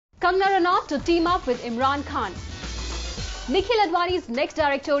Kangana Ranaut to team up with Imran Khan. Nikhil Advani's next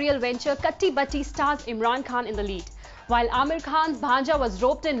directorial venture Katti Batti stars Imran Khan in the lead. While Aamir Khan's bhanja was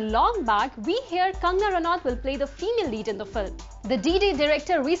roped in long back, we hear Kangana Ranaut will play the female lead in the film. The DD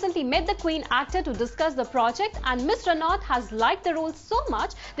director recently met the Queen actor to discuss the project, and Ms Ranaut has liked the role so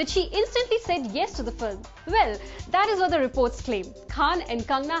much that she instantly said yes to the film. Well, that is what the reports claim. Khan and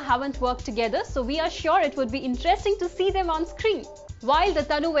Kangana haven't worked together, so we are sure it would be interesting to see them on screen. While the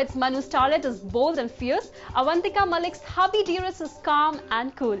theTanu Weds Manu starlet is bold and fierce, Avantika Malik's hubby dearest is calm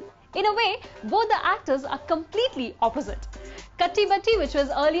and cool. In a way, both the actors are completely opposite. Katti Batti, which was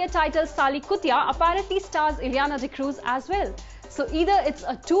earlier titled Saali Kutiya, apparently stars Ileana D'cruz as well. So either it's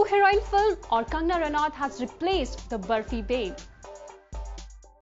a two-heroine film or Kangana Ranaut has replaced the Barfi babe.